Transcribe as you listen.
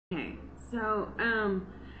So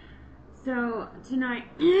tonight,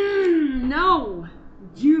 no,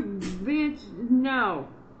 you bitch, no,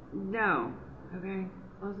 okay,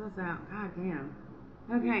 close this out, god damn,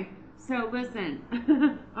 okay, so listen,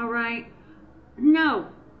 alright, no,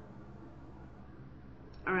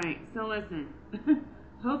 alright, so listen,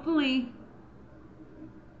 hopefully,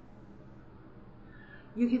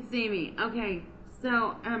 you can see me, okay,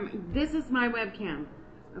 so, this is my webcam,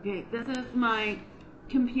 okay, this is my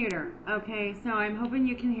computer, okay, so I'm hoping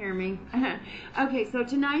you can hear me. Okay, so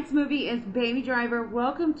tonight's movie is Baby Driver.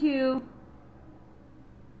 Welcome to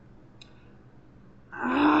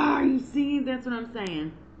you see, that's what I'm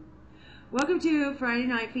saying. Welcome to Friday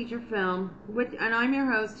Night Feature Film and I'm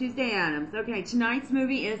your host, Tuesday Addams. Okay, tonight's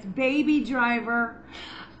movie is Baby Driver.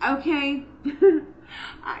 Okay.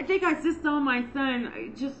 I think I just saw my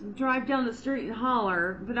son just drive down the street and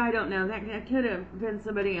holler, but I don't know. That could have been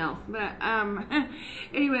somebody else. But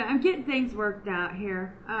anyway, I'm getting things worked out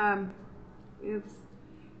here. Oops.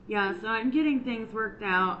 Yeah, so I'm getting things worked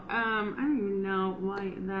out. I don't even know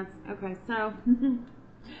why that's okay. So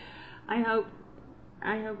I hope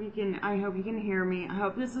you can hear me. I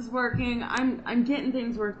hope this is working. I'm getting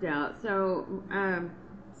things worked out. So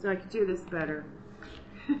so I can do this better.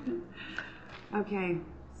 Okay,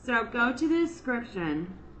 so go to the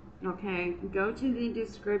description, okay, go to the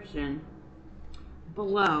description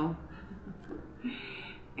below,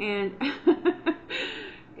 and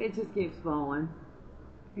it just keeps falling,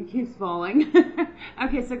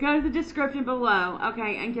 okay, so go to the description below,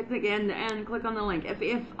 okay, and get the, and click on the link. If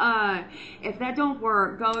that don't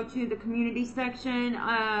work, go to the community section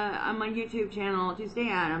on my YouTube channel, Tuesday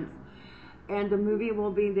Addams, and the movie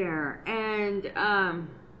will be there, and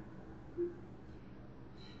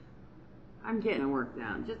I'm getting it worked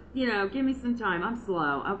out. Just, give me some time. I'm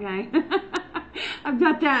slow, okay? I'm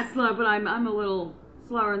not that slow, but I'm a little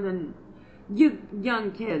slower than you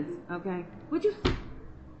young kids, okay? Would you?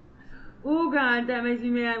 Oh, God, that makes me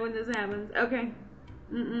mad when this happens. Okay.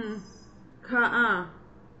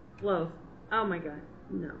 Close. Oh, my God.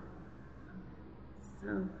 No.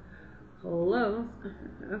 So, close.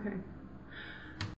 Okay.